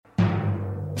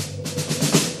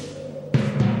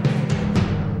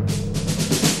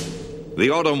The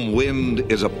autumn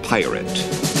wind is a pirate.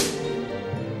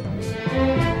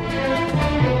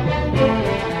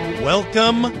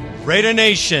 Welcome, Raider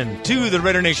Nation, to the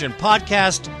Raider Nation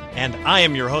podcast, and I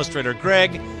am your host, Raider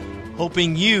Greg,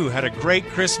 hoping you had a great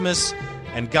Christmas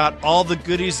and got all the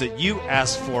goodies that you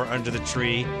asked for under the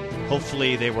tree.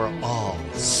 Hopefully they were all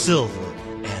silver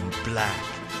and black.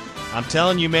 I'm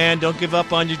telling you, man, don't give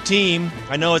up on your team.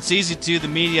 I know it's easy to. The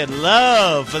media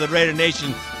love for the Raider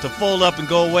Nation to fold up and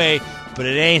go away, but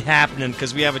it ain't happening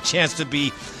because we have a chance to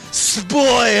be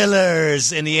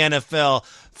spoilers in the NFL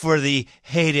for the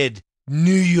hated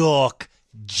New York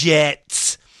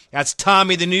Jets. That's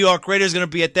Tommy, the New York Raiders, going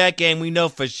to be at that game. We know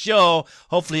for sure.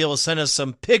 Hopefully he will send us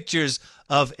some pictures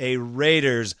of a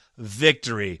Raiders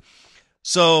victory.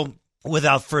 So,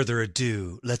 without further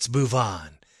ado, let's move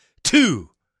on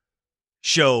to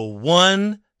Show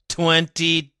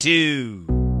 122.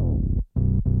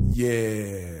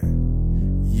 Yeah.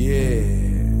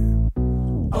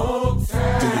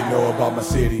 Oaktown. Do you know about my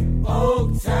city?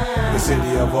 Oaktown. The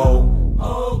city of old.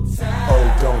 Oaktown.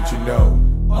 Oh, don't you know?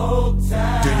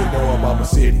 Oaktown. Do you know about my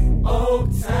city?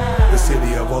 Oaktown. The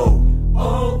city of old.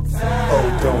 Oaktown.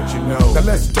 Oh, don't you know? Now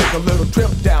let's take a little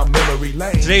trip down memory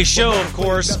lane. Today's show, of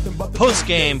course,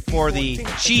 postgame for the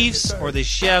Chiefs or the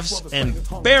Chefs'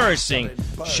 embarrassing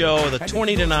show, the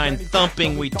 20-9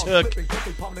 thumping we took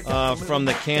from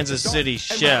the Kansas City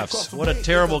Chefs. What a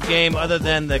terrible game. Other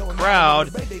than the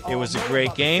crowd, it was a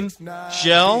great game.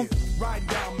 Shell,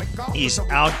 he's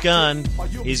outgunned.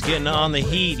 He's getting on the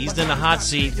heat. He's in the hot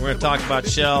seat. We're going to talk about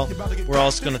Shell. We're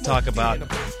also going to talk about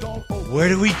where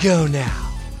do we go now?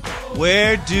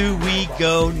 Where do we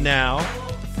go now?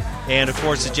 And, of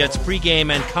course, the Jets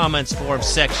pregame and comments forum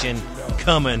section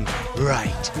coming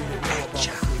right at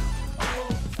ya.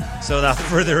 So without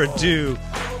further ado,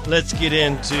 let's get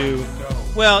into,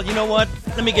 well, you know what?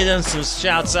 Let me get in some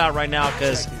shouts out right now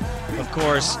because, of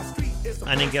course,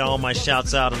 I didn't get all my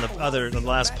shouts out in the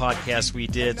last podcast we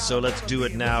did, so let's do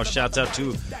it now. Shouts out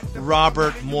to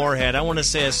Robert Moorhead. I want to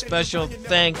say a special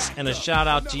thanks and a shout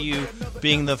out to you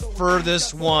being the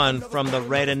furthest one from the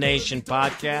Raider Nation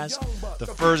podcast, the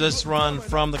furthest run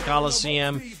from the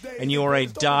Coliseum, and you are a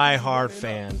die-hard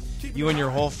fan. You and your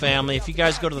whole family. If you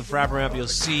guys go to the Frapper Ramp, you'll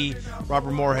see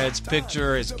Robert Moorhead's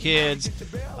picture, his kids.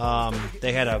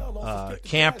 They had a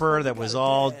camper that was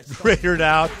all raided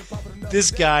out.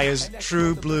 This guy is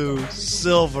true blue,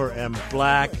 silver, and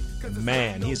black.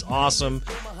 Man, he's awesome.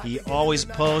 He always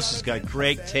posts. He's got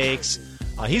great takes.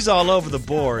 He's all over the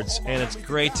boards, and it's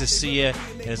great to see you,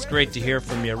 and it's great to hear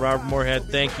from you. Robert Moorhead,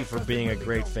 thank you for being a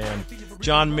great fan.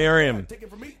 John Merriam,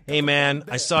 hey, man,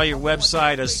 I saw your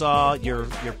website. I saw your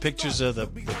pictures of the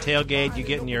tailgate. You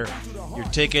getting your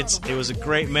tickets. It was a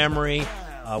great memory.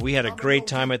 We had a great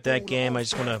time at that game. I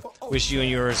just want to wish you and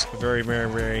yours a very, very,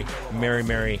 very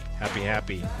merry,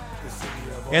 happy.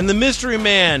 And the mystery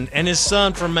man and his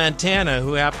son from Montana,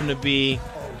 who happened to be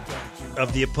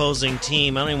of the opposing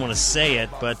team. I don't even want to say it,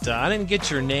 but I didn't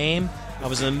get your name. I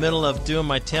was in the middle of doing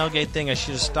my tailgate thing. I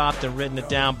should have stopped and written it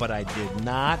down, but I did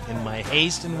not. In my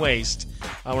haste and waste,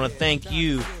 I want to thank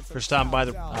you for stopping by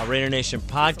the Raider Nation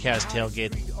podcast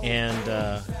tailgate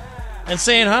and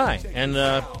saying hi and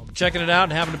checking it out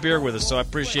and having a beer with us. So I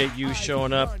appreciate you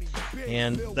showing up,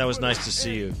 and that was nice to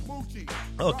see you.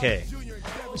 Okay,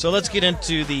 so let's get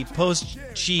into the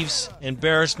post-Chiefs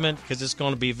embarrassment because it's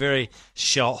going to be very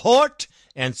short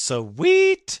and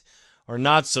sweet, or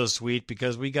not so sweet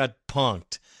because we got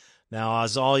punked. Now,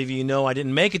 as all of you know, I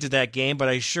didn't make it to that game, but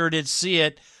I sure did see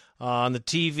it on the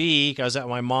TV. I was at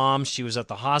my mom's. She was at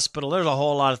the hospital. There's a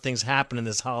whole lot of things happening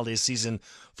this holiday season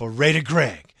for Raider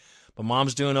Greg. But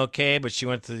Mom's doing okay, but she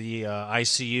went to the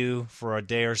ICU for a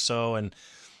day or so, and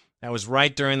that was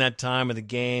right during that time of the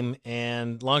game.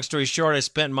 And long story short, I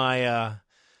spent my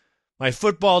my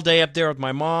football day up there with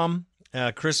my mom.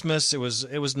 Christmas, it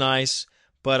was nice,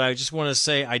 but I just want to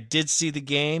say I did see the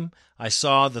game. I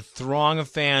saw the throng of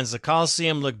fans. The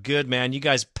Coliseum looked good, man. You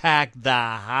guys packed the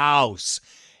house.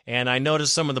 And I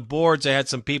noticed some of the boards, I had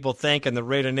some people thanking the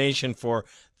Raider Nation for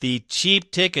the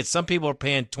cheap tickets. Some people are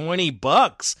paying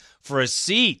 $20 for a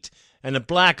seat and a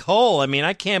black hole. I mean,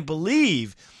 I can't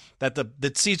believe that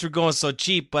the seats were going so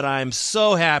cheap, but I'm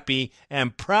so happy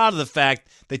and proud of the fact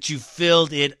that you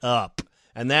filled it up.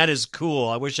 And that is cool.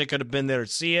 I wish I could have been there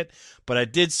to see it, but I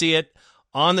did see it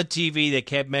on the TV. They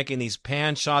kept making these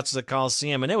pan shots of the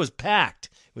Coliseum, and it was packed.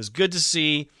 It was good to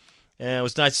see, and it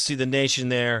was nice to see the nation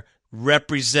there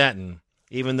representing,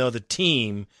 even though the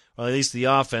team, or at least the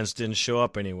offense, didn't show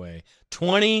up anyway.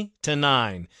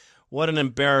 20-9. What an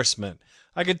embarrassment.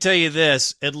 I can tell you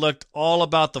this, it looked all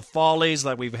about the Follies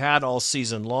like we've had all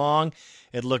season long.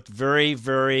 It looked very,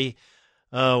 very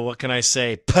what can I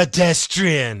say?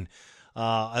 Pedestrian.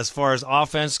 As far as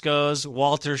offense goes,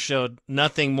 Walter showed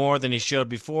nothing more than he showed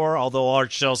before, although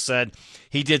Art Shell said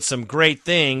he did some great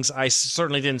things. I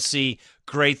certainly didn't see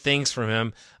great things from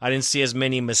him. I didn't see as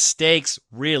many mistakes,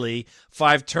 really.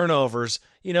 5 turnovers.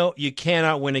 You know, you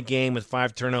cannot win a game with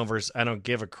 5 turnovers. I don't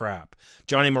give a crap.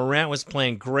 Johnny Morant was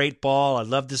playing great ball. I'd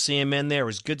love to see him in there. It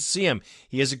was good to see him.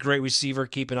 He is a great receiver.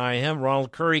 Keep an eye on him.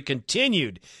 Ronald Curry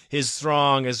continued his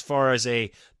throng as far as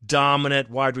a dominant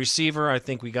wide receiver. I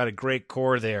think we got a great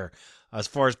core there. As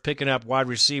far as picking up wide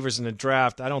receivers in the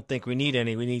draft, I don't think we need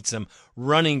any. We need some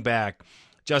running back.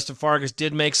 Justin Fargas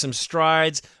did make some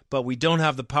strides, but we don't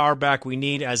have the power back we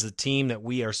need as a team that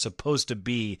we are supposed to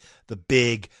be. The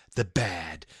big, the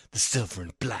bad, the silver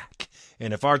and black.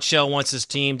 And if Art Shell wants his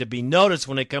team to be noticed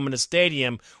when they come in the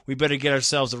stadium, we better get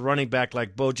ourselves a running back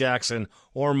like Bo Jackson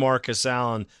or Marcus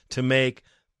Allen to make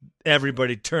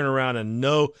everybody turn around and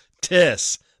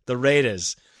notice the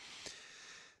Raiders.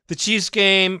 The Chiefs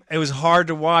game, it was hard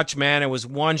to watch, man. It was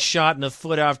one shot in the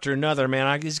foot after another,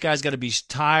 man. These guys got to be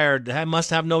tired. They must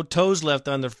have no toes left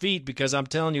on their feet because I'm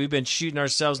telling you, we've been shooting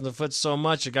ourselves in the foot so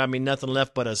much, it got me nothing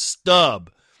left but a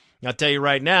stub. I'll tell you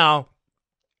right now,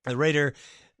 the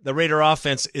Raider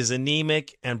offense is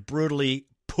anemic and brutally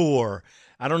poor.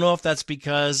 I don't know if that's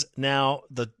because now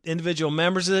the individual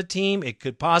members of the team, it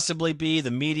could possibly be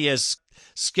the media's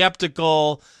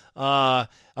skeptical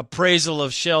appraisal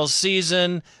of Shell's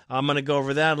season. I'm going to go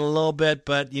over that in a little bit,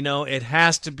 but, you know, it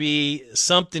has to be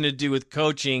something to do with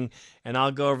coaching, and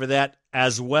I'll go over that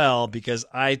as well because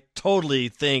I totally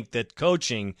think that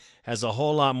coaching has a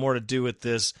whole lot more to do with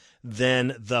this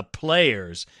than the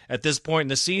players. At this point in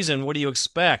the season, what do you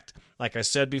expect? Like I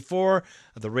said before,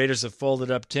 the Raiders have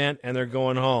folded up tent, and they're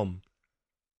going home.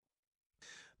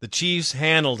 The Chiefs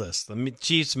handled us. The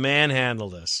Chiefs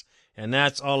manhandled us. And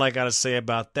that's all I got to say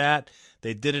about that.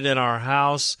 They did it in our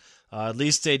house. At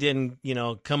least they didn't,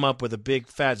 come up with a big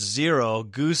fat 0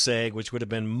 goose egg, which would have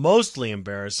been mostly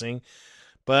embarrassing.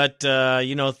 But,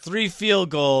 3 field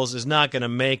goals is not going to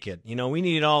make it. We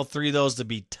needed all 3 of those to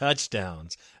be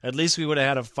touchdowns. At least we would have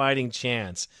had a fighting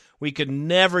chance. We could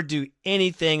never do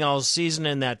anything all season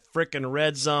in that frickin'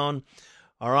 red zone.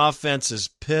 Our offense is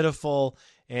pitiful.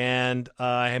 And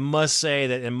I must say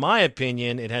that, in my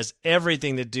opinion, it has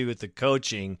everything to do with the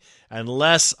coaching and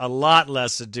a lot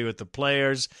less to do with the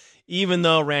players. Even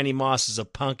though Randy Moss is a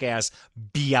punk-ass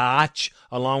biatch,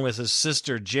 along with his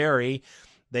sister Jerry,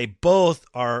 they both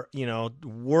are,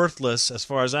 worthless as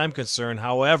far as I'm concerned.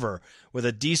 However, with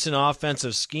a decent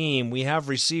offensive scheme, we have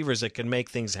receivers that can make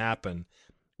things happen.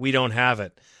 We don't have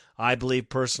it. I believe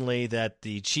personally that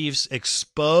the Chiefs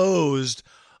exposed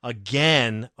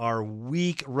again our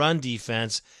weak run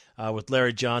defense with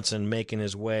Larry Johnson making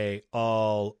his way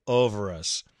all over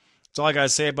us. That's all I got to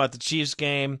say about the Chiefs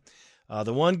game.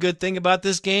 The one good thing about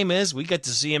this game is we get to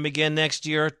see him again next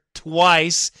year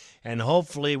twice, and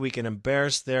hopefully we can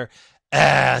embarrass their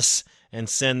ass and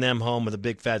send them home with a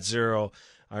big fat 0.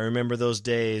 I remember those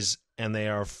days, and they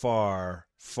are far,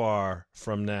 far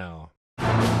from now.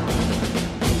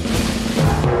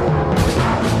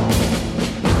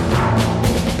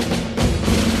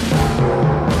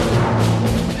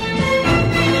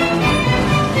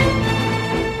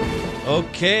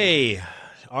 Okay,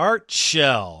 Art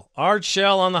Shell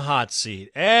on the hot seat.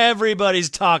 Everybody's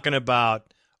talking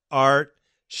about Art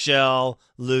Shell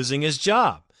losing his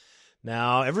job.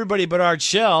 Now, everybody but Art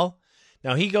Shell.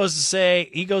 Now he goes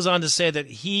on to say that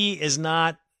he has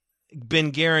not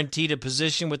been guaranteed a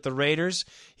position with the Raiders.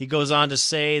 He goes on to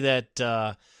say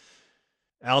that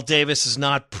Al Davis has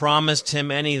not promised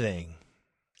him anything.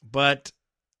 But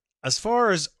as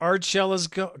far as Art Shell is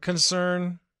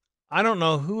concerned, I don't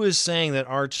know who is saying that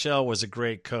Art Shell was a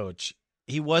great coach.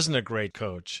 He wasn't a great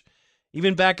coach.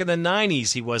 Even back in the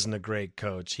 90s, he wasn't a great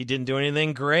coach. He didn't do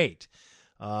anything great.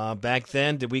 Back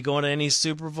then, did we go into any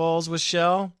Super Bowls with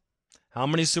Shell? How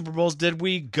many Super Bowls did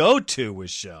we go to with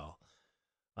Shell?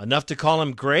 Enough to call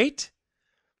him great?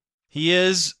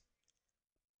 He's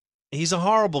a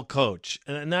horrible coach.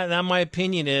 And that my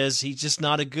opinion is he's just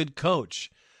not a good coach.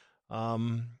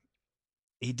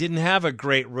 He didn't have a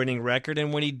great winning record,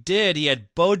 and when he did, he had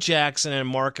Bo Jackson and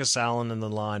Marcus Allen in the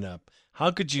lineup.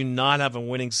 How could you not have a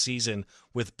winning season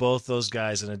with both those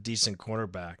guys and a decent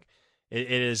quarterback?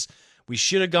 We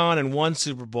should have gone and won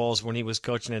Super Bowls when he was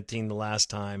coaching a team the last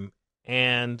time,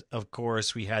 and, of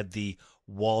course, we had the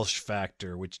Walsh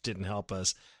factor, which didn't help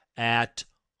us at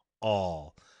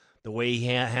all. The way he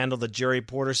handled the Jerry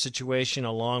Porter situation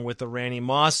along with the Randy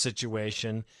Moss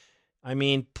situation, I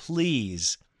mean,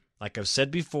 please. Like I've said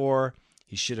before,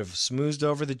 he should have smoothed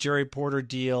over the Jerry Porter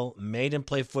deal, made him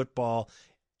play football.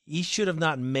 he should have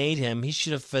not made him. He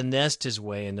should have finessed his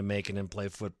way into making him play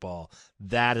football.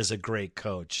 That is a great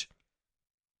coach.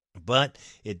 But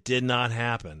it did not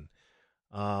happen.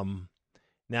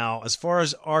 Now, as far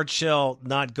as Art Shell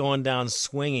not going down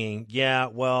swinging, yeah,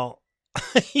 well,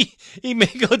 he may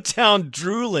go down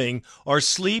drooling or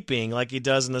sleeping like he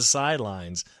does in the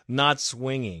sidelines, not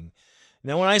swinging.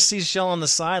 Now, when I see Shell on the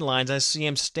sidelines, I see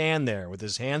him stand there with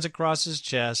his hands across his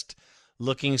chest,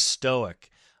 looking stoic.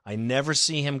 I never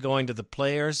see him going to the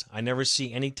players. I never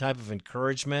see any type of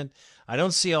encouragement. I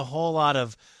don't see a whole lot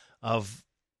of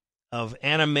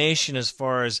animation as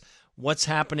far as what's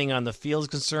happening on the field is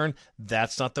concerned.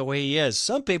 That's not the way he is.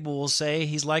 Some people will say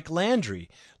he's like Landry.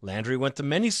 Landry went to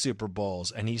many Super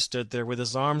Bowls, and he stood there with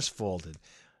his arms folded.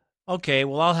 Okay,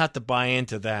 well, I'll have to buy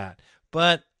into that.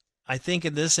 But I think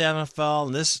in this NFL,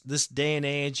 in this day and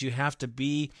age, you have to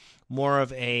be more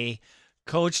of a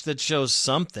coach that shows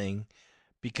something,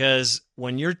 because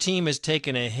when your team is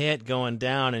taking a hit going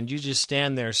down and you just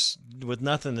stand there with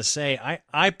nothing to say,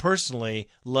 I personally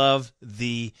love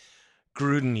the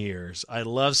Gruden years. I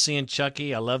love seeing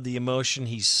Chucky. I love the emotion.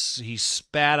 He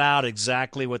spat out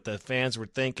exactly what the fans were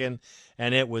thinking,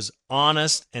 and it was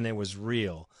honest and it was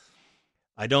real.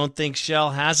 I don't think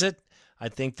Shell has it. I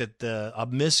think that the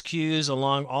miscues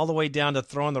along all the way down to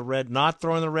not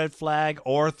throwing the red flag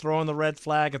or throwing the red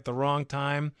flag at the wrong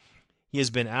time. He has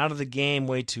been out of the game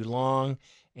way too long,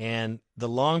 and the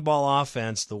long ball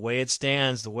offense, the way it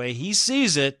stands, the way he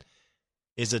sees it,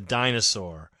 is a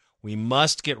dinosaur. We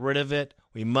must get rid of it.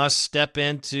 We must step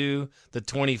into the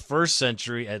 21st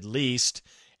century at least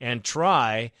and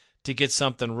try to get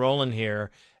something rolling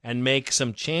here and make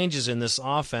some changes in this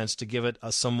offense to give it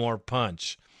some more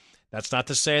punch. That's not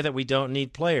to say that we don't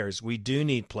need players. We do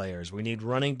need players. We need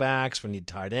running backs. We need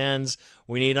tight ends.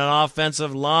 We need an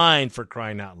offensive line, for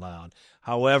crying out loud.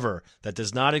 However, that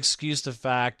does not excuse the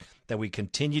fact that we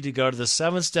continue to go to the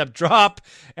 7-step drop,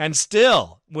 and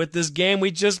still, with this game we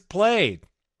just played,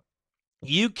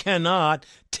 you cannot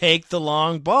take the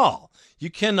long ball. You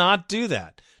cannot do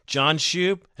that. John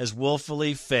Shoup has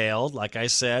woefully failed. Like I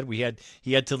said, he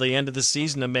had till the end of the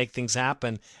season to make things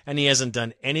happen, and he hasn't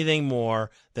done anything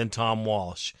more than Tom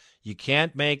Walsh. You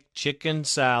can't make chicken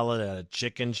salad out of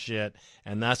chicken shit,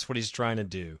 and that's what he's trying to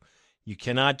do. You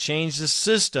cannot change the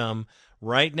system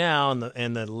right now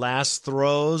in the last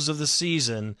throes of the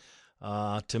season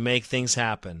to make things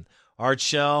happen. Art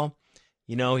Shell,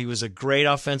 he was a great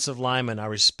offensive lineman. I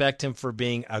respect him for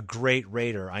being a great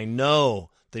Raider. I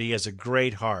know that he has a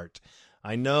great heart.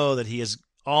 I know that he has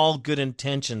all good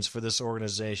intentions for this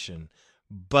organization.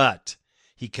 But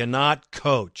he cannot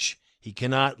coach. He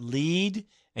cannot lead.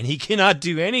 And he cannot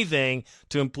do anything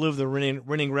to improve the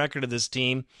winning record of this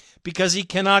team because he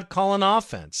cannot call an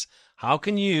offense. How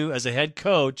can you, as a head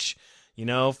coach,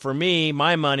 for me,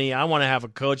 my money, I want to have a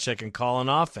coach that can call an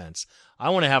offense. I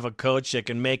want to have a coach that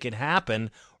can make it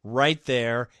happen right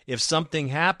there. If something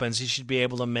happens, he should be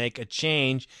able to make a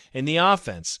change in the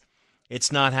offense.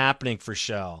 It's not happening for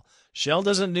Shell. Shell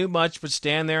doesn't do much but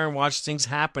stand there and watch things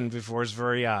happen before his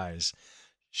very eyes.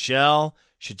 Shell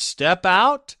should step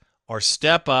out or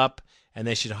step up, and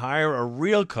they should hire a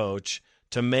real coach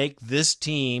to make this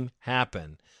team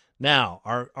happen. Now,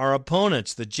 our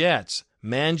opponents, the Jets,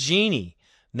 Mangini.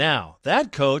 Now,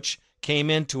 that coach came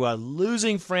into a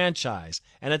losing franchise,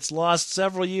 and it's lost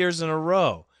several years in a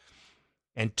row,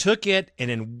 and took it, and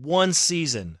in one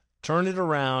season, turned it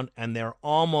around, and they're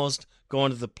almost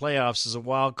going to the playoffs as a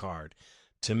wild card.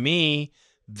 To me,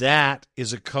 that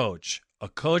is a coach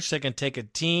that can take a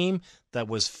team that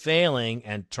was failing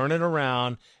and turn it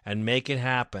around and make it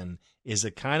happen, is the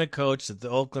kind of coach that the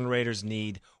Oakland Raiders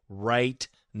need right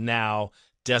now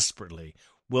desperately.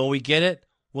 Will we get it?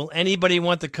 Will anybody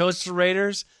want to coach the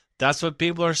Raiders? That's what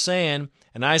people are saying,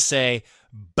 and I say,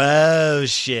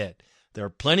 bullshit. There are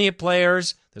plenty of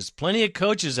players, there's plenty of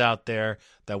coaches out there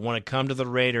that want to come to the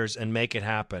Raiders and make it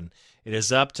happen. It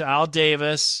is up to Al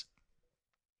Davis,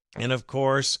 and of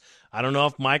course, I don't know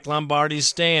if Mike Lombardi's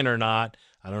staying or not.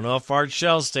 I don't know if Art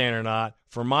Shell's staying or not.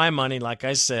 For my money, like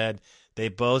I said, they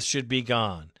both should be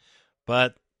gone.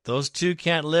 But those two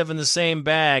can't live in the same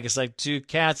bag. It's like two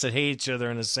cats that hate each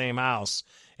other in the same house.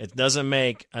 It doesn't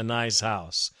make a nice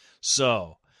house.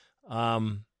 So,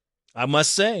 I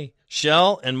must say,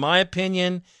 Shell, in my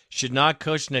opinion, should not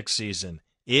coach next season.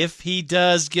 If he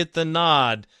does get the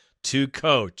nod to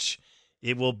coach,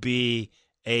 it will be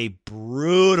a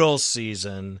brutal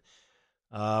season.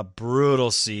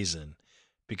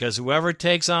 Because whoever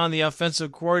takes on the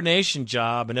offensive coordination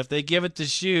job, and if they give it to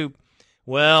Shoup,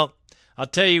 well, I'll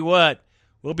tell you what,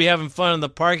 We'll be having fun in the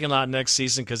parking lot next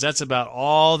season because that's about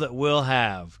all that we'll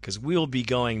have because we will be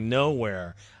going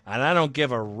nowhere. And I don't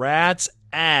give a rat's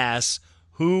ass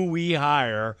who we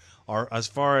hire or as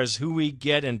far as who we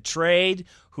get in trade,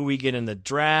 who we get in the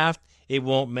draft. It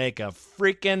won't make a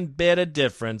freaking bit of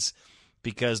difference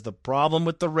because the problem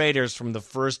with the Raiders from the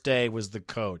first day was the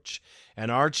coach.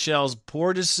 And Art Shell's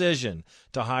poor decision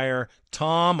to hire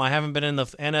Tom, I haven't been in the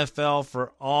NFL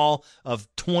for all of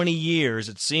 20 years,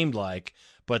 it seemed like,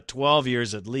 but 12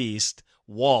 years at least,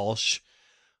 Walsh.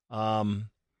 The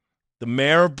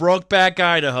mayor of Brokeback,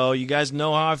 Idaho, you guys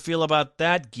know how I feel about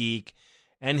that geek,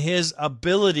 and his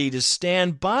ability to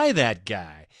stand by that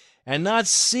guy and not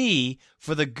see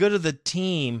for the good of the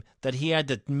team that he had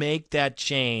to make that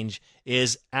change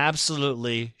is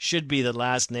absolutely, should be the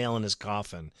last nail in his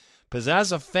coffin. Because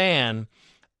as a fan,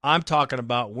 I'm talking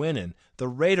about winning. The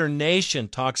Raider Nation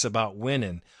talks about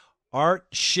winning. Art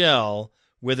Shell,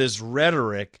 with his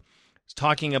rhetoric, is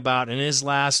talking about in his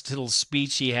last little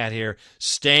speech he had here,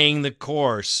 staying the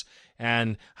course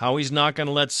and how he's not going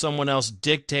to let someone else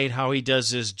dictate how he does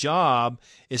his job.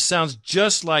 It sounds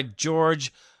just like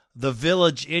George the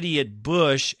Village Idiot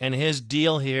Bush and his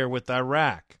deal here with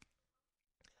Iraq.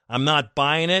 I'm not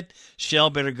buying it. Shell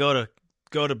better go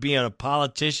to being a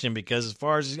politician because as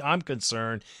far as I'm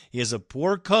concerned, he is a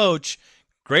poor coach,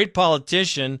 great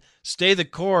politician, stay the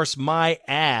course, my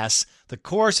ass. The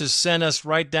course has sent us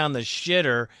right down the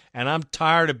shitter, and I'm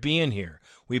tired of being here.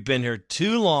 We've been here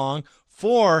too long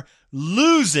for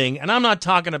losing, and I'm not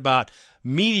talking about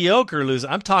mediocre losing.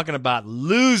 I'm talking about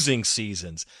losing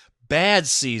seasons, bad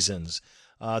seasons.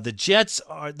 The Jets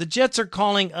are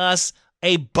calling us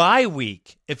a bye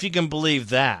week, if you can believe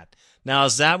that. Now,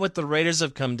 is that what the Raiders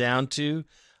have come down to?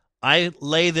 I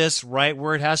lay this right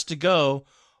where it has to go.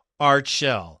 Art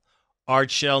Shell. Art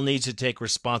Shell needs to take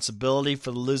responsibility for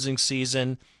the losing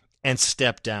season and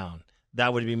step down.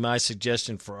 That would be my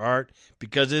suggestion for Art,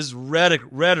 because his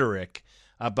rhetoric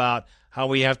about how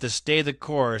we have to stay the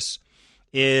course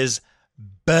is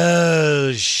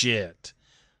bullshit.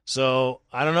 So,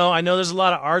 I don't know. I know there's a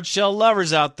lot of Art Shell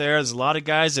lovers out there. There's a lot of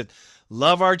guys that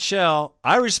love Art Shell.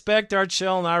 I respect Art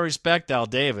Shell and I respect Al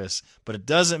Davis, but it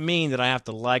doesn't mean that I have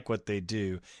to like what they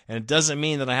do. And it doesn't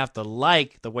mean that I have to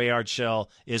like the way Art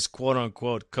Shell is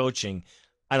quote-unquote coaching.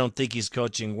 I don't think he's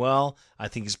coaching well. I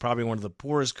think he's probably one of the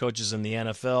poorest coaches in the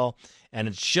NFL. And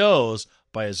it shows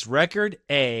by his record,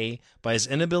 A, by his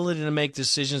inability to make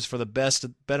decisions for the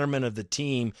betterment of the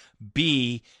team,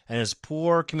 B, and his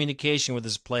poor communication with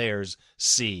his players,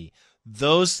 C.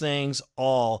 Those things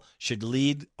all should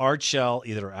lead Art Shell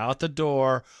either out the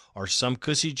door or some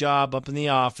cushy job up in the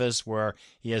office where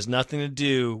he has nothing to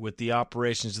do with the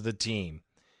operations of the team.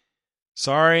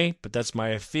 Sorry, but that's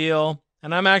my feel.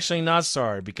 And I'm actually not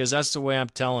sorry because that's the way I'm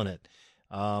telling it.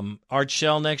 Art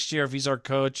Shell next year, if he's our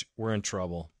coach, we're in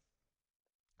trouble.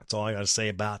 That's all I got to say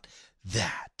about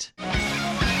that.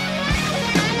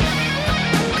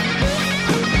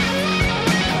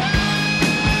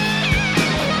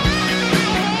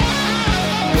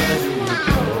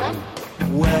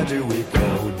 Where do we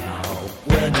go now?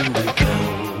 Where do we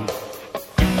go?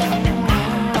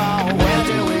 Where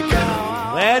do we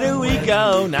go? Where do we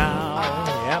go now?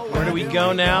 Yep, where do we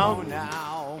go now?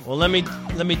 Well, let me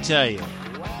tell you.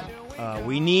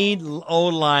 We need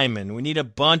old linemen. We need a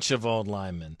bunch of old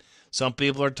linemen. Some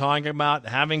people are talking about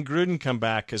having Gruden come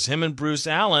back because him and Bruce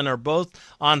Allen are both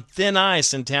on thin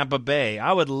ice in Tampa Bay.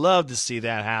 I would love to see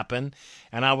that happen,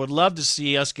 and I would love to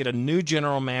see us get a new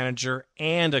general manager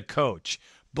and a coach,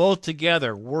 both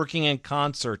together working in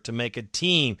concert to make a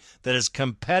team that is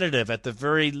competitive, at the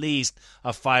very least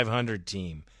a 500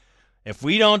 team. If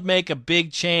we don't make a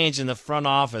big change in the front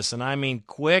office, and I mean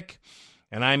quick,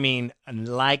 and I mean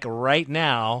like right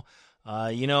now,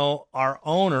 our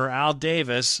owner, Al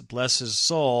Davis, bless his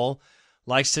soul,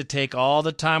 likes to take all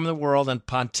the time in the world and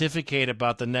pontificate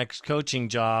about the next coaching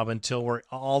job until we're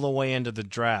all the way into the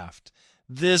draft.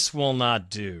 This will not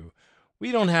do.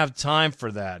 We don't have time for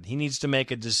that. He needs to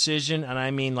make a decision, and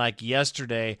I mean like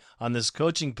yesterday, on this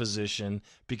coaching position,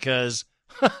 because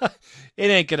it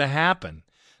ain't going to happen.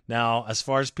 Now, as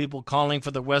far as people calling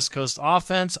for the West Coast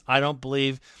offense, I don't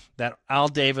believe that Al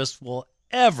Davis will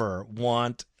ever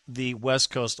want the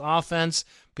West Coast offense.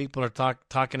 People are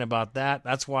talking about that.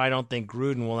 That's why I don't think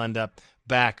Gruden will end up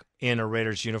back in a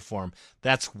Raiders uniform.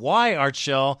 That's why Art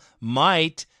Shell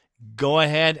might go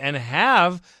ahead and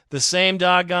have the same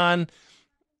doggone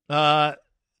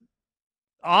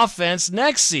offense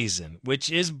next season, which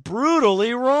is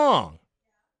brutally wrong.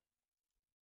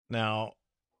 Now,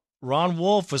 Ron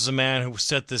Wolf was the man who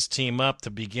set this team up to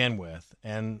begin with,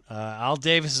 and Al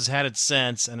Davis has had it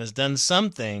since and has done some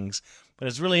things, but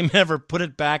it's really never put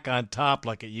it back on top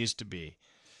like it used to be.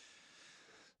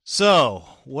 So,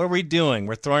 what are we doing?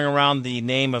 We're throwing around the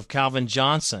name of Calvin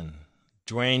Johnson,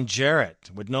 Dwayne Jarrett.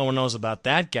 No one knows about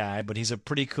that guy, but he's a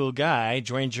pretty cool guy.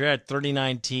 Dwayne Jarrett,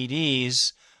 39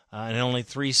 TDs in only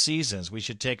 3 seasons. We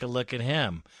should take a look at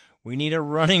him. We need a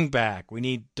running back. We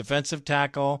need defensive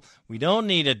tackle. We don't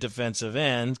need a defensive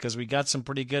end because we got some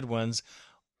pretty good ones.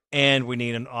 And we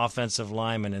need an offensive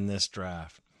lineman in this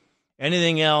draft.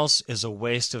 Anything else is a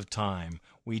waste of time.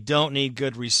 We don't need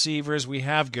good receivers. We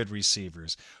have good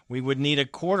receivers. We would need a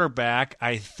quarterback,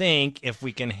 I think. If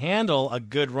we can handle a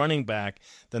good running back,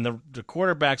 then the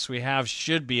quarterbacks we have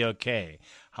should be okay.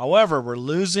 However, we're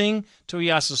losing to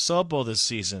Yasosopo this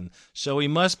season, so we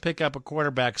must pick up a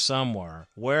quarterback somewhere.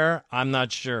 Where? I'm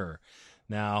not sure.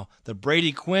 Now, the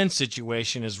Brady Quinn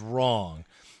situation is wrong.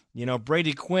 You know,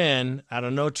 Brady Quinn out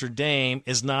of Notre Dame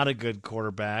is not a good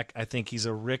quarterback. I think he's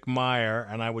a Rick Meyer,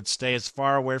 and I would stay as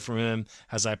far away from him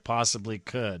as I possibly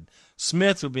could.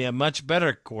 Smith would be a much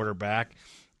better quarterback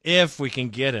if we can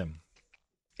get him,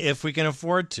 if we can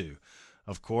afford to.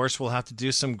 Of course, we'll have to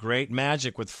do some great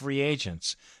magic with free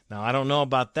agents. Now, I don't know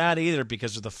about that either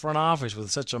because of the front office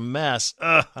with such a mess.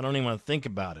 I don't even want to think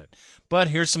about it. But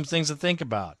here's some things to think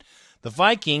about. The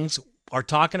Vikings are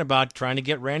talking about trying to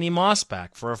get Randy Moss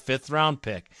back for a 5th-round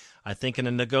pick. I think in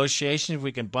a negotiation, if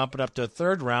we can bump it up to a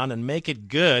 3rd round and make it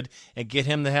good and get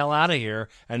him the hell out of here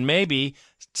and maybe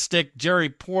stick Jerry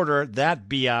Porter, that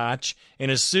biatch, in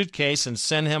his suitcase and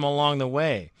send him along the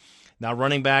way. Now,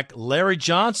 running back Larry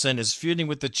Johnson is feuding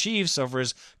with the Chiefs over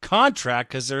his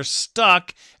contract because they're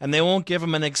stuck and they won't give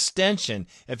him an extension,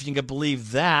 if you can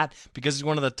believe that, because he's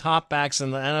one of the top backs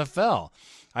in the NFL.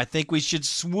 I think we should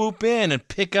swoop in and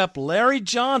pick up Larry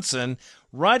Johnson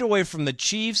right away from the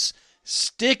Chiefs,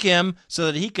 stick him so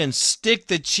that he can stick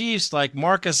the Chiefs like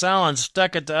Marcus Allen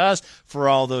stuck it to us for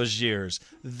all those years.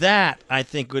 That, I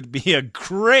think, would be a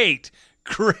great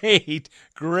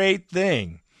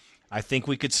thing. I think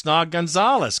we could snog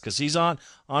Gonzalez because he's on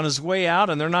his way out,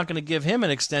 and they're not going to give him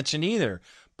an extension either.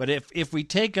 But if we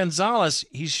take Gonzalez,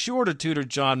 he's sure to tutor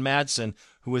John Madsen,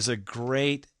 who is a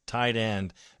great tight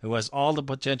end, who has all the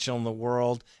potential in the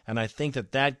world, and I think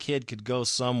that kid could go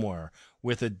somewhere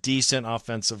with a decent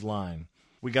offensive line.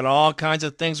 We got all kinds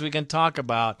of things we can talk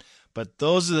about, but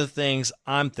those are the things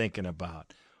I'm thinking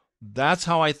about. That's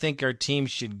how I think our team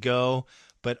should go,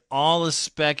 but all is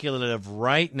speculative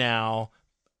right now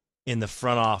in the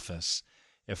front office.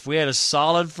 If we had a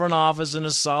solid front office and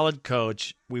a solid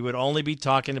coach, we would only be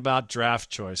talking about draft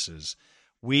choices.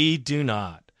 We do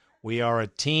not. We are a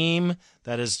team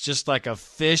that is just like a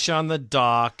fish on the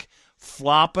dock,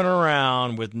 flopping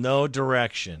around with no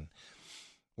direction.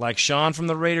 Like Sean from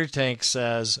the Raider Tank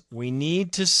says, we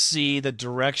need to see the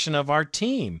direction of our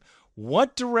team.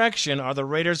 What direction are the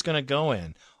Raiders going to go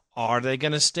in? Are they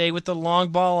going to stay with the long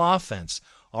ball offense?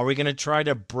 Are we going to try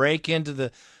to break into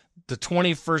the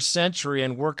 21st century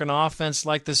and work an offense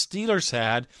like the Steelers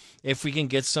had if we can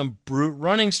get some brute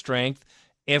running strength?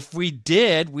 If we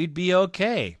did, we'd be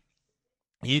okay.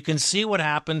 You can see what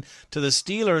happened to the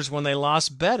Steelers when they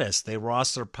lost Bettis. They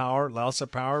lost their power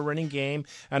running game,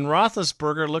 and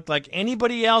Roethlisberger looked like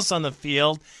anybody else on the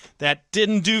field that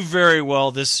didn't do very well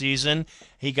this season.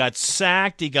 He got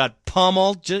sacked. He got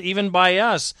pummeled, even by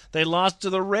us. They lost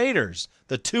to the Raiders,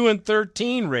 the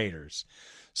 2-13 Raiders.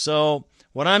 So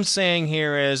what I'm saying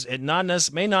here is it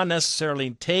may not necessarily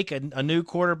take a new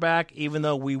quarterback, even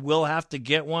though we will have to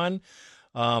get one.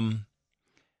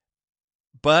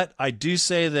 But I do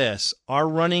say this, our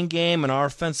running game and our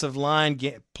offensive line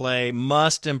play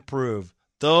must improve.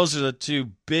 Those are the 2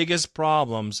 biggest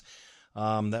problems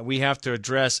that we have to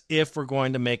address if we're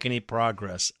going to make any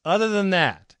progress. Other than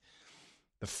that,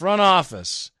 the front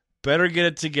office better get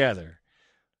it together.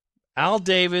 Al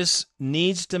Davis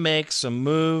needs to make some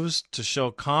moves to show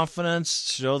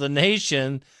confidence, show the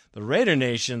nation, the Raider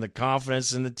Nation, the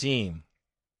confidence in the team.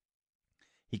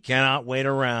 He cannot wait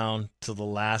around till the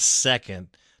last second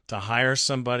to hire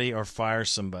somebody or fire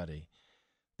somebody.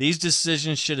 These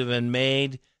decisions should have been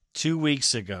made 2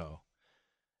 weeks ago.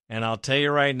 And I'll tell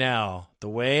you right now, the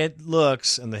way it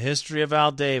looks in the history of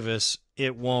Al Davis,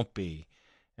 it won't be.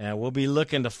 And we'll be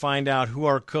looking to find out who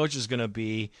our coach is going to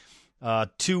be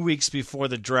 2 weeks before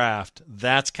the draft.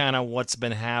 That's kind of what's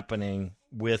been happening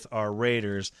with our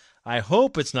Raiders. I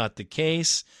hope it's not the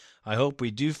case. I hope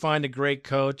we do find a great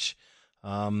coach.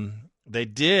 They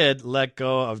did let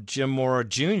go of Jim Mora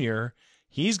Jr.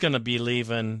 He's going to be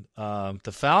leaving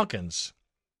the Falcons.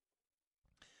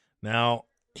 Now,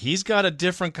 he's got a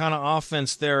different kind of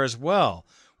offense there as well,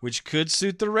 which could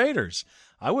suit the Raiders.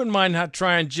 I wouldn't mind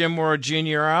trying Jim Mora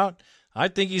Jr. out. I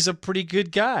think he's a pretty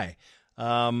good guy.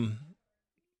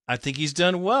 I think he's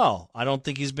done well. I don't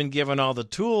think he's been given all the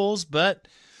tools, but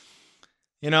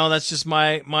that's just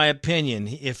my opinion.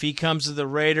 If he comes to the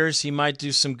Raiders, he might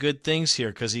do some good things here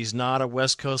because he's not a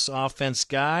West Coast offense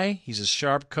guy. He's a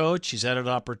sharp coach. He's had an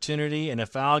opportunity, and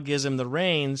if Al gives him the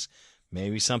reins,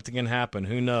 maybe something can happen.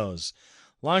 Who knows?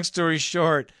 Long story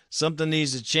short, something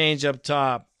needs to change up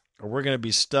top, or we're going to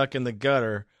be stuck in the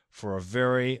gutter for a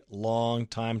very long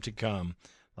time to come.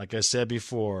 Like I said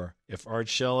before, if Art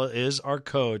Shella is our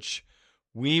coach,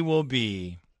 we will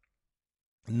be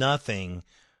nothing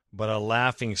but a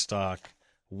laughingstock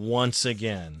once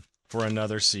again for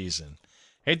another season.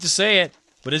 Hate to say it,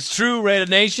 but it's true, Raider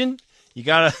Nation. You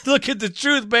gotta look at the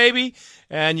truth, baby,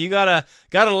 and you gotta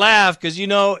laugh because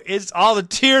it's all the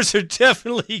tears are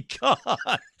definitely gone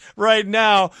right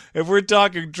now. If we're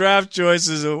talking draft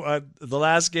choices, the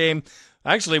last game,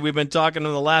 actually, we've been talking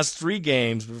in the last 3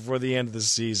 games before the end of the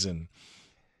season.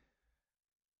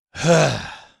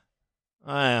 I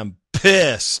am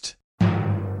pissed.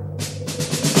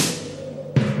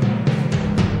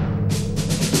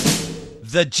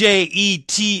 The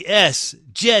Jets,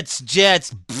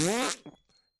 Jets.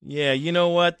 Yeah, you know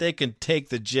what? They can take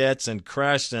the Jets and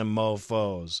crash them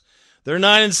mofos. They're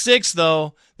 9-6,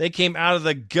 though. They came out of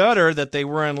the gutter that they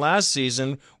were in last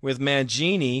season with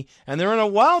Mangini, and they're in a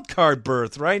wild card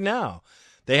berth right now.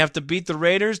 They have to beat the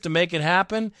Raiders to make it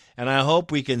happen, and I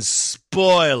hope we can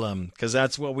spoil them because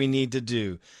that's what we need to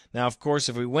do. Now, of course,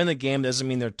 if we win the game, doesn't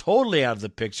mean they're totally out of the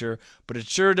picture, but it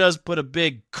sure does put a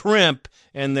big crimp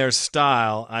in their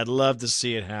style. I'd love to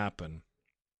see it happen.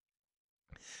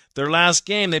 Their last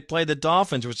game, they played the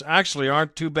Dolphins, which actually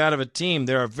aren't too bad of a team.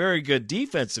 They're a very good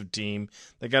defensive team.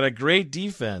 They got a great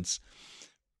defense.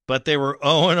 But they were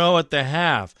 0-0 at the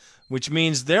half, which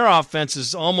means their offense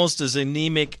is almost as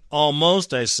anemic,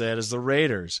 as the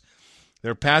Raiders.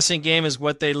 Their passing game is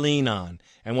what they lean on.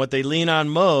 And what they lean on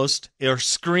most are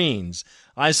screens.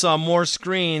 I saw more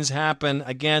screens happen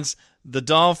against the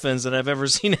Dolphins than I've ever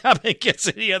seen happen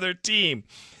against any other team.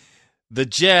 The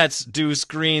Jets do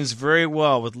screens very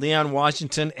well with Leon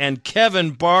Washington and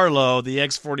Kevin Barlow, the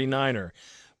ex-49er.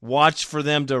 Watch for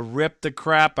them to rip the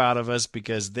crap out of us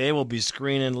because they will be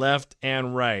screening left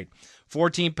and right.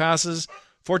 14 passes,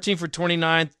 14 for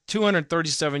 29,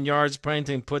 237 yards,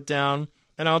 Pennington put down.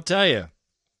 And I'll tell you,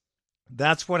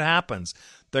 that's what happens.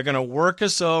 They're going to work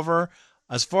us over.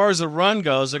 As far as the run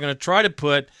goes, they're going to try to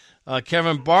put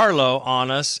Kevin Barlow on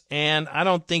us, and I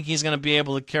don't think he's going to be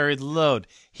able to carry the load.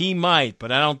 He might,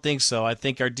 but I don't think so. I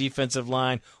think our defensive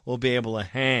line will be able to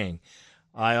hang.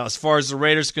 As far as the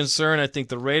Raiders are concerned, I think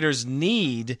the Raiders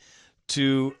need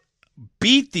to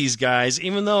beat these guys,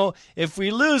 even though if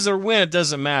we lose or win, it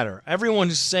doesn't matter. Everyone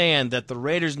who's saying that the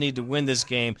Raiders need to win this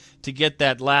game to get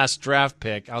that last draft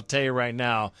pick, I'll tell you right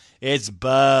now, it's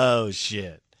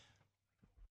bullshit.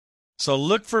 So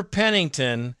look for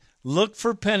Pennington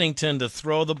to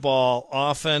throw the ball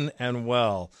often and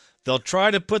well. They'll try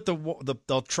to put the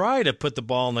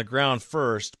ball on the ground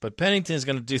first, but Pennington's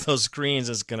going to do those screens.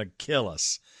 It's going to kill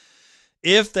us.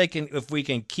 If we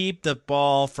can keep the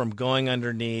ball from going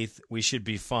underneath, we should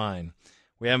be fine.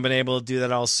 We haven't been able to do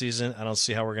that all season. I don't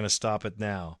see how we're going to stop it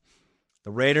now.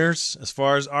 The Raiders, as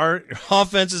far as our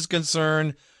offense is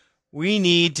concerned, we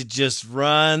need to just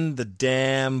run the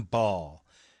damn ball.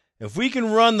 If we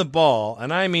can run the ball,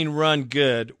 and I mean run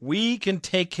good, we can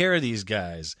take care of these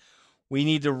guys. We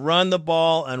need to run the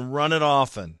ball and run it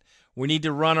often. We need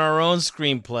to run our own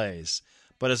screenplays.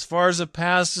 But as far as the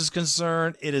pass is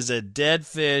concerned, it is a dead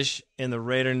fish in the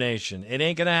Raider Nation. It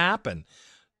ain't going to happen.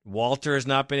 Walter has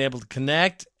not been able to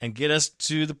connect and get us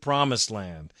to the promised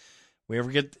land. We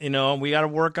got to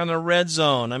work on the red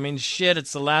zone. I mean, shit,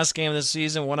 it's the last game of the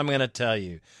season. What am I going to tell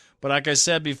you? But like I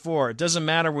said before, it doesn't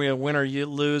matter if we win or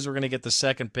lose. We're going to get the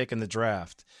second pick in the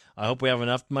draft. I hope we have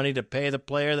enough money to pay the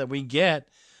player that we get.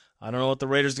 I don't know what the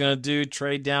Raiders are going to do,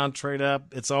 trade down, trade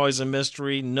up. It's always a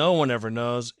mystery. No one ever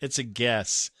knows. It's a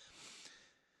guess.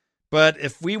 But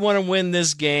if we want to win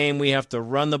this game, we have to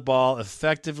run the ball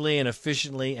effectively and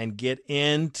efficiently and get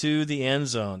into the end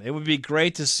zone. It would be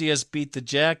great to see us beat the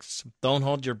Jets. Don't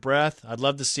hold your breath. I'd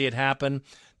love to see it happen.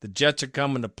 The Jets are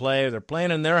coming to play. They're playing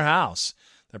in their house.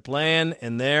 The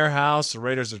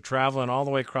Raiders are traveling all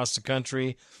the way across the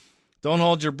country. Don't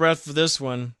hold your breath for this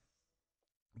one.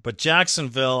 But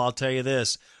Jacksonville, I'll tell you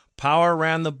this, Power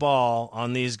ran the ball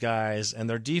on these guys, and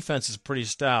their defense is pretty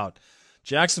stout.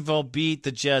 Jacksonville beat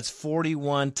the Jets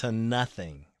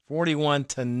 41-0.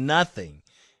 41-0.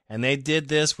 And they did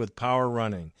this with power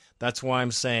running. That's why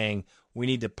I'm saying we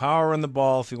need to power run the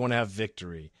ball if we want to have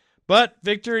victory. But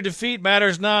victory, defeat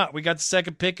matters not. We got the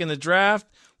second pick in the draft.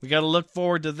 We got to look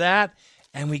forward to that.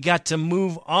 and we got to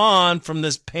move on from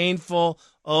this painful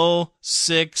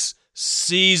 06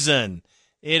 season.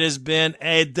 It has been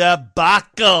a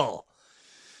debacle.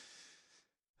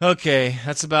 Okay,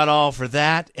 that's about all for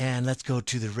that, and let's go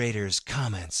to the Raiders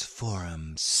comments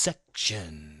forum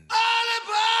section.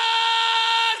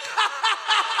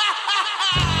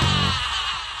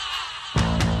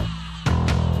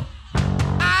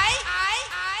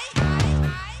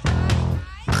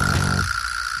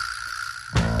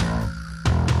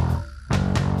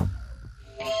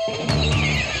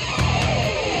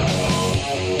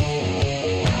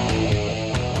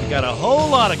 Got a whole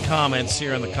lot of comments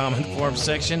here in the comment forum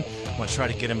section. I'm going to try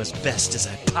to get them as best as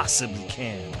I possibly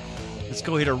can. Let's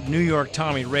go here to New York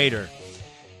Tommy Raider.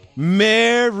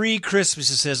 Merry Christmas.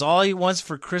 He says, all he wants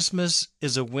for Christmas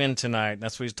is a win tonight.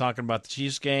 That's what he's talking about, the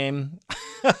Chiefs game.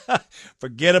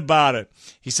 Forget about it.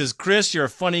 He says, Chris, you're a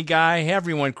funny guy. Hey,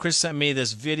 everyone, Chris sent me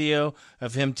this video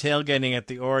of him tailgating at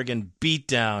the Oregon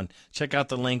Beatdown. Check out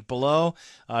the link below.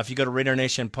 If you go to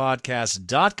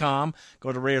RaiderNationPodcast.com,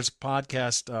 go to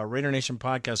Raider Nation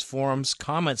Podcast Forums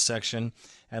comment section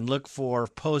and look for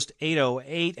post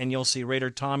 808, and you'll see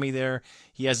Raider Tommy there.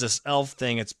 He has this elf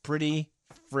thing. It's pretty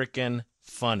freaking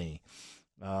funny.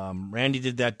 Randy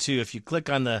did that too. If you click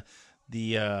on the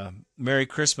Merry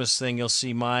Christmas thing, you'll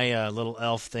see my little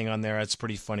elf thing on there. It's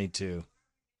pretty funny too.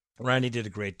 Randy did a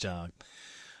great job.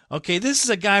 Okay, this is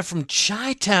a guy from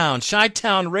Chi-Town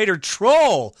Raider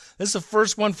Troll. This is the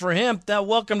first one for him.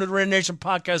 Welcome to the Raider Nation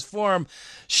Podcast Forum,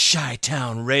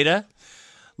 Chi-Town Raider.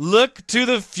 Look to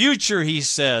the future, he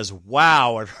says.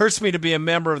 Wow, it hurts me to be a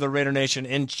member of the Raider Nation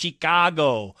in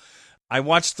Chicago. I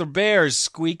watched the Bears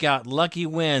squeak out lucky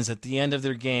wins at the end of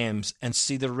their games and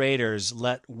see the Raiders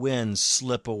let wins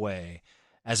slip away.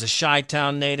 As a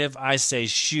Chi-Town native, I say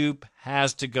Shoop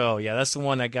has to go. Yeah, that's the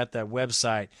one that got that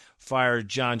website,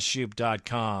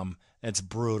 firejohnshoop.com. It's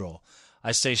brutal.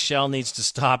 I say Shell needs to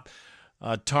stop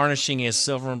tarnishing his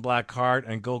silver and black heart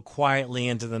and go quietly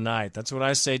into the night. That's what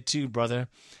I say too, brother.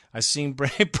 I seen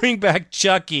bring back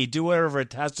Chucky. Do whatever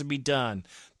it has to be done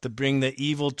to bring the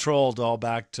evil troll doll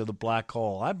back to the black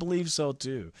hole. I believe so,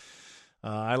 too.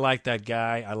 I like that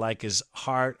guy. I like his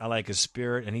heart. I like his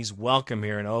spirit, and he's welcome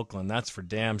here in Oakland. That's for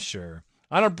damn sure.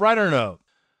 On a brighter note,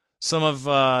 some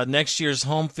of next year's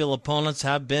home field opponents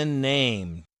have been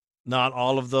named. Not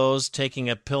all of those taking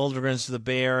a pilgrimage to the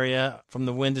Bay Area from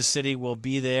the Windy City will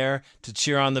be there to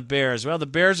cheer on the Bears. Well, the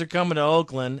Bears are coming to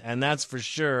Oakland, and that's for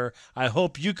sure. I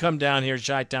hope you come down here,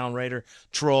 Chi-Town Raider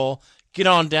Troll. Get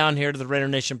on down here to the Raider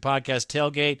Nation Podcast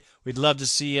tailgate. We'd love to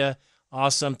see you.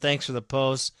 Awesome. Thanks for the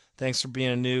post. Thanks for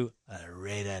being a new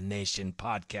Raider Nation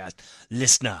Podcast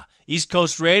listener. East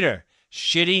Coast Raider,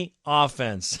 shitty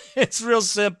offense. It's real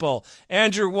simple.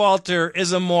 Andrew Walter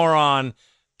is a moron.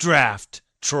 Draft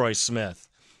Troy Smith.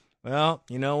 Well,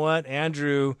 you know what?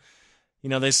 Andrew,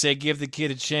 they say give the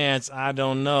kid a chance. I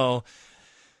don't know.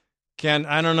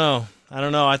 I don't know.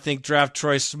 I think draft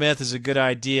Troy Smith is a good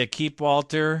idea. Keep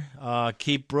Walter,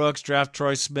 keep Brooks, draft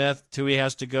Troy Smith. Tui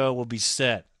has to go. We'll be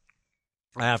set.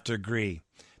 I have to agree.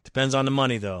 Depends on the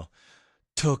money, though.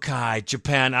 Tokai,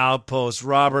 Japan Outpost.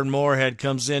 Robert Moorhead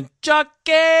comes in.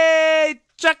 Chucky!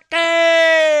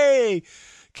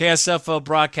 KSFO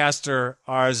broadcaster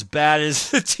are as bad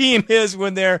as the team is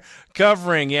when they're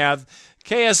covering. Yeah,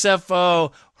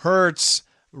 KSFO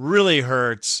really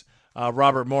hurts.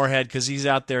 Robert Moorhead, because he's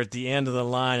out there at the end of the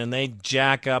line, and they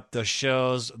jack up the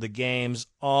shows, the games,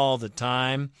 all the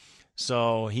time.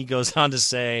 So he goes on to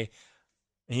say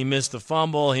he missed the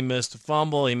fumble, he missed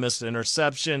an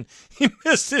interception,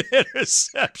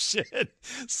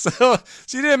 So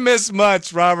he didn't miss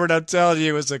much, Robert. I'm telling you,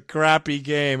 it was a crappy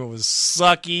game. It was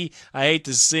sucky. I hate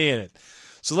to see it.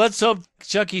 So let's hope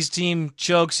Chucky's team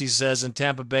chokes, he says, in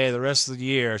Tampa Bay the rest of the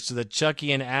year so that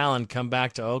Chucky and Allen come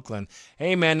back to Oakland.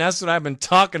 Hey, man, that's what I've been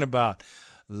talking about.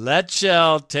 Let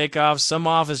Shell take off some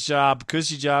office job,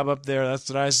 cushy job up there. That's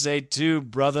what I say too,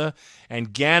 brother.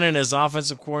 And Gannon as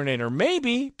offensive coordinator.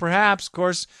 Maybe, perhaps, of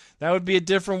course, that would be a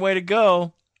different way to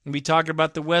go. We'll be talking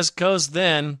about the West Coast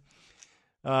then.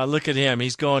 Look at him.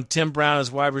 He's going Tim Brown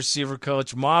as wide receiver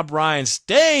coach. Ma Bryan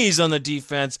stays on the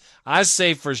defense. I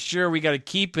say for sure we got to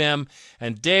keep him.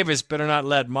 And Davis better not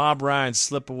let Ma Bryan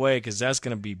slip away because that's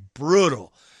going to be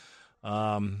brutal.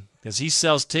 Because he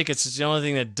sells tickets. It's the only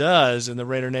thing that does in the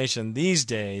Raider Nation these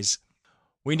days.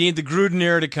 We need the Gruden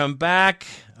era to come back.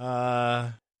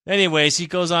 Anyways, he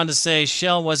goes on to say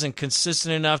Shell wasn't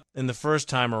consistent enough in the first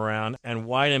time around, and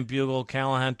White and Bugle,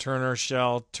 Callahan, Turner,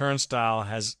 Shell, turnstile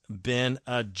has been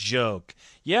a joke.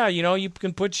 Yeah, you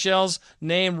can put Shell's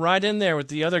name right in there with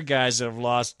the other guys that have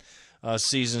lost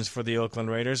seasons for the Oakland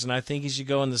Raiders, and I think he should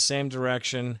go in the same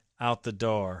direction out the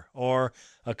door or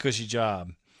a cushy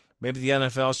job. Maybe the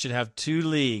NFL should have 2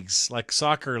 leagues, like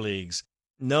soccer leagues.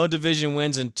 No division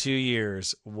wins in 2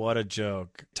 years. What a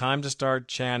joke. Time to start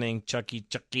chanting, Chucky,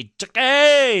 Chucky,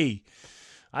 Chucky!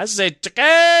 I say,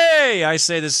 Chucky! I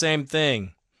say the same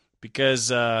thing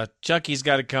because Chucky's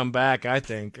got to come back, I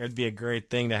think. It'd be a great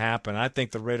thing to happen. I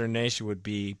think the Raider Nation would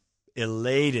be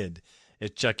elated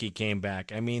if Chucky came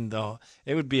back. I mean,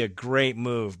 it would be a great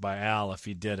move by Al if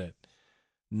he did it.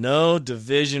 No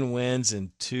division wins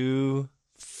in 2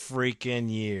 freaking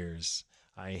years.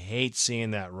 I hate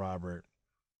seeing that, Robert.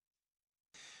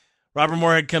 Robert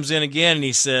Moorhead comes in again and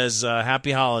he says,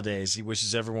 happy holidays. He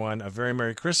wishes everyone a very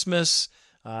Merry Christmas,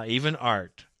 even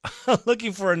Art.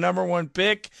 Looking for a number 1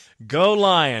 pick? Go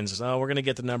Lions. Oh, we're going to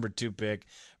get the number 2 pick,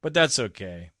 but that's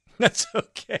okay. That's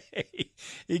okay.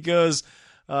 He goes,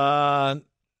 now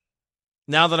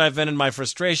that I've vented my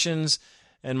frustrations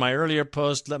and my earlier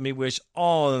post, let me wish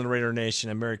all in the Raider Nation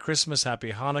a Merry Christmas,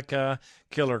 Happy Hanukkah,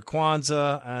 Killer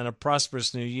Kwanzaa, and a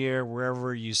prosperous New Year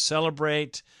wherever you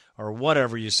celebrate or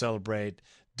whatever you celebrate.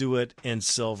 Do it in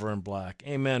silver and black.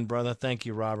 Amen, brother. Thank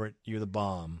you, Robert. You're the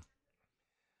bomb.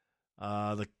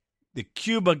 The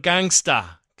Cuba Gangsta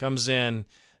comes in.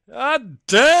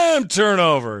 Damn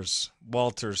turnovers.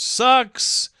 Walter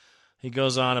sucks. He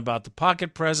goes on about the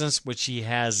pocket presence, which he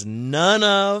has none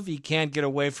of. He can't get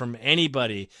away from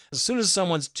anybody. As soon as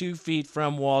someone's 2 feet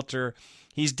from Walter,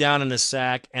 he's down in a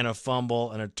sack and a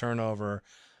fumble and a turnover.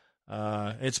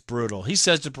 It's brutal. He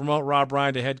says to promote Rob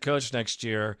Ryan to head coach next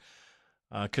year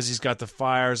because he's got the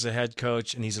fire as a head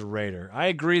coach and he's a Raider. I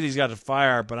agree that he's got the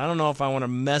fire, but I don't know if I want to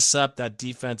mess up that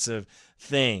defensive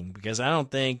thing because I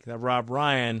don't think that Rob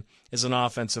Ryan is an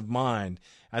offensive mind.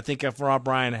 I think if Rob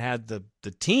Ryan had the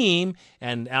team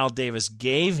and Al Davis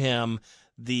gave him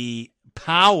the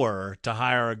power to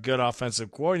hire a good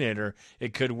offensive coordinator,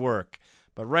 it could work.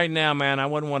 But right now, man, I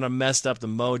wouldn't want to mess up the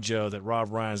mojo that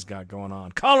Rob Ryan's got going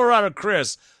on. Colorado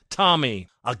Chris, Tommy,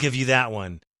 I'll give you that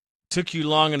one. Took you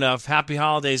long enough. Happy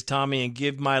holidays, Tommy, and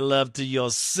give my love to your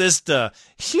sister.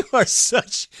 You are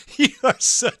such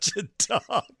a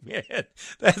dog, man.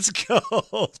 That's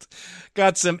gold.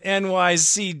 Got some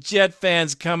NYC Jet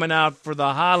fans coming out for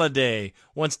the holiday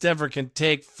once Denver can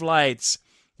take flights.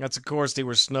 That's, of course, they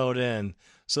were snowed in.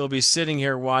 So we'll be sitting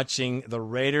here watching the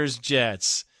Raiders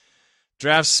Jets.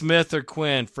 Draft Smith or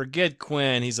Quinn. Forget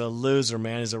Quinn. He's a loser,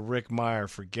 man. He's a Rick Meyer.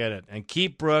 Forget it. And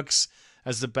keep Brooks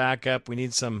as the backup. We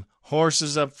need some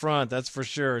horses up front, that's for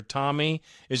sure. Tommy,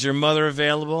 is your mother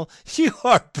available? You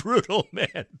are brutal,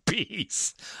 man.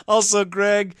 Peace. Also,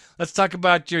 Greg, let's talk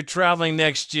about your traveling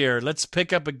next year. Let's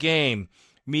pick up a game.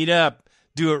 Meet up.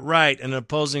 Do it right in an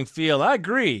opposing field. I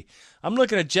agree. I'm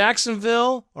looking at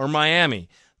Jacksonville or Miami.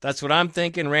 That's what I'm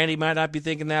thinking. Randy might not be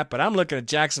thinking that, but I'm looking at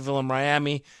Jacksonville and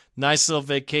Miami. Nice little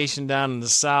vacation down in the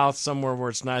south, somewhere where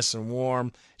it's nice and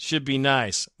warm. Should be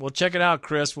nice. Well, check it out,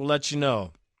 Chris. We'll let you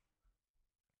know.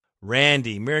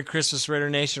 Randy, Merry Christmas,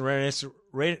 Raider Nation.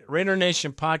 Raider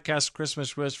Nation podcast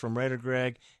Christmas wish from Raider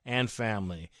Greg and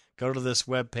family. Go to this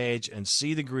webpage and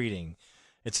see the greeting.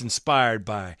 It's inspired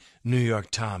by New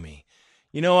York Tommy.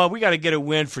 You know what? We got to get a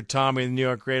win for Tommy, the New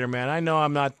York Raider, man. I know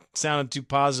I'm not sounding too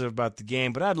positive about the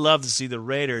game, but I'd love to see the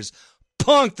Raiders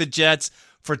punk the Jets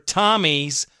for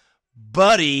Tommy's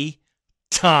buddy,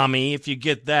 Tommy, if you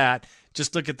get that.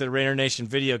 Just look at the Raider Nation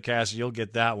videocast, you'll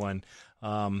get that one.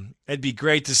 It'd be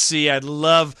great to see. I'd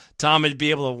love Tommy to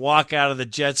be able to walk out of the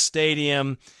Jets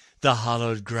Stadium, the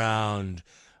hallowed ground,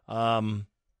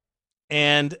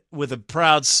 and with a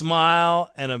proud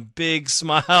smile and a big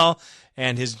smile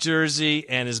and his jersey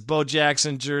and his Bo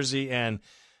Jackson jersey, and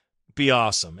be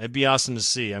awesome. It'd be awesome to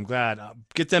see. I'm glad.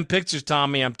 Get them pictures,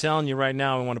 Tommy. I'm telling you right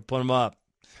now, I want to put them up,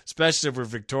 especially if we're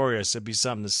victorious. It'd be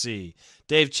something to see.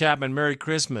 Dave Chapman, Merry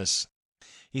Christmas.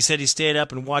 He said he stayed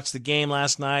up and watched the game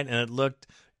last night, and it looked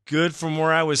good from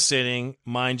where I was sitting.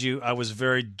 Mind you, I was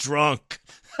very drunk.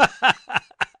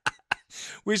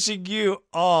 Wishing you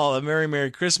all a Merry,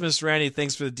 Merry Christmas. Randy,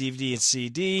 thanks for the DVD and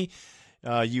CD.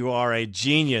 You are a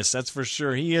genius. That's for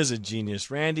sure. He is a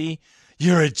genius. Randy,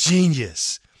 you're a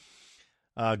genius.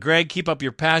 Greg, keep up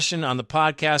your passion on the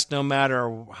podcast no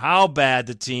matter how bad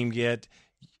the team get.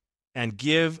 And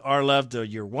give our love to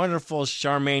your wonderful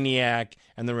Charmaniac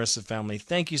and the rest of the family.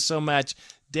 Thank you so much,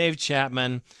 Dave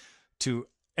Chapman. To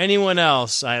anyone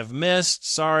else I have missed,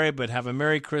 sorry, but have a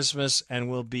Merry Christmas, and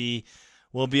we'll be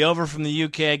over from the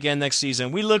UK again next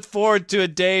season. We look forward to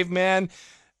it, Dave, man.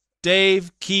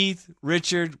 Dave, Keith,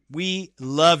 Richard, we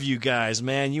love you guys,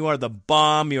 man. You are the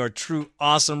bomb. You are true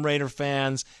awesome Raider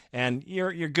fans, and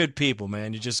you're good people,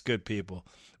 man. You're just good people.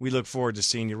 We look forward to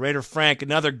seeing you. Raider Frank,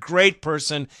 another great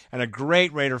person and a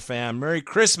great Raider fan. Merry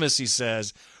Christmas, he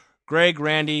says. Greg,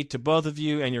 Randy, to both of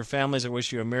you and your families, I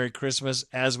wish you a Merry Christmas,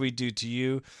 as we do to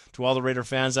you. To all the Raider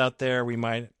fans out there, we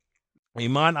might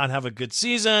not have a good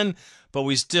season, but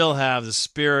we still have the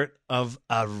spirit of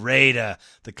a Raider.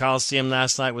 The Coliseum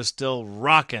last night was still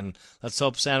rocking. Let's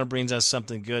hope Santa brings us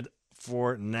something good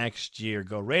for next year.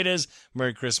 Go Raiders.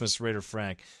 Merry Christmas, Raider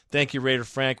Frank. Thank you, Raider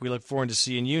Frank. We look forward to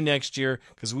seeing you next year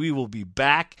because we will be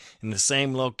back in the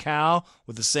same locale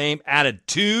with the same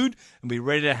attitude and be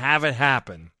ready to have it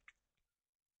happen.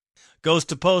 Goes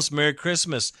to Post, Merry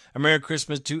Christmas. A Merry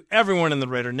Christmas to everyone in the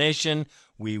Raider Nation.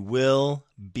 We will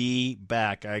be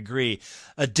back. I agree.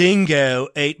 A dingo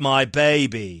ate my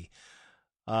baby.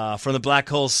 From the Black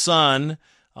Hole Sun,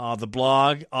 the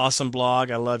blog, awesome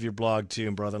blog. I love your blog too,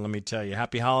 brother. Let me tell you.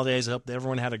 Happy holidays. I hope that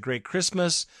everyone had a great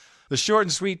Christmas. The short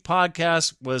and sweet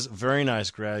podcast was very nice,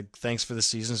 Greg. Thanks for the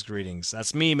season's greetings.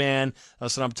 That's me, man.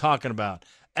 That's what I'm talking about.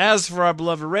 As for our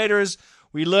beloved Raiders,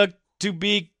 we look to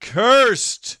be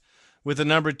cursed with the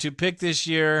number 2 pick this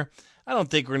year. I don't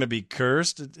think we're going to be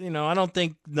cursed. I don't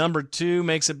think number 2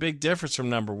 makes a big difference from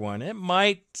number 1. It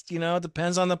might, it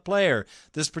depends on the player.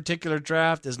 This particular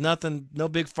draft is nothing, no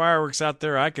big fireworks out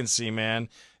there I can see, man.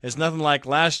 It's nothing like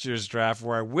last year's draft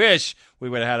where I wish we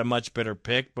would have had a much better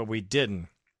pick, but we didn't.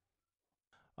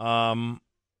 And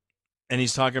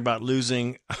he's talking about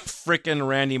losing frickin'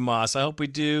 Randy Moss. I hope we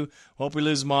do. Hope we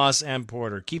lose Moss and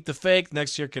Porter. Keep the fake.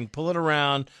 Next year can pull it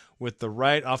around with the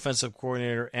right offensive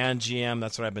coordinator and GM.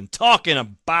 That's what I've been talking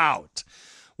about.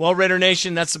 Well, Raider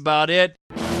Nation, that's about it.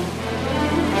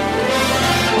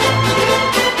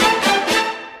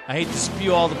 I hate to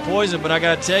spew all the poison, but I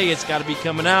got to tell you, it's got to be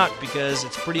coming out because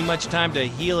it's pretty much time to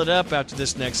heal it up after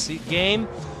this next game.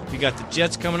 We got the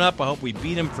Jets coming up. I hope we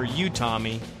beat them for you,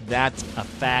 Tommy. That's a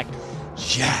fact,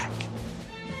 Jack.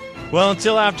 Well,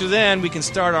 until after then, we can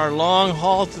start our long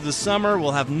haul through the summer.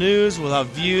 We'll have news, we'll have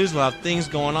views, we'll have things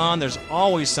going on. There's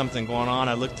always something going on.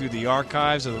 I looked through the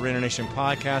archives of the Raider Nation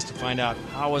podcast to find out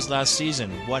how was last season,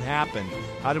 what happened,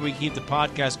 how did we keep the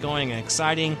podcast going and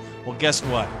exciting. Well, guess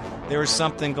what? There is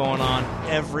something going on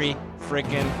every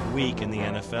freaking week in the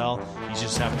NFL. You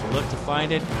just have to look to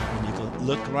find it, and you can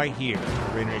look right here at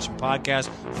the Raider Nation podcast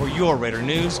for your Raider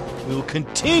news. We will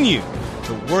continue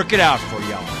to work it out for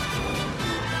y'all.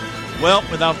 Well,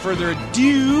 without further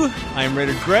ado, I am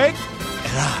Raider Greg,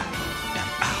 and I am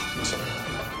out.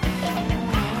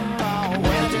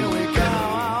 Where do we go?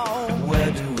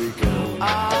 Where do we go?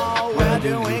 Where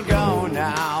do we go?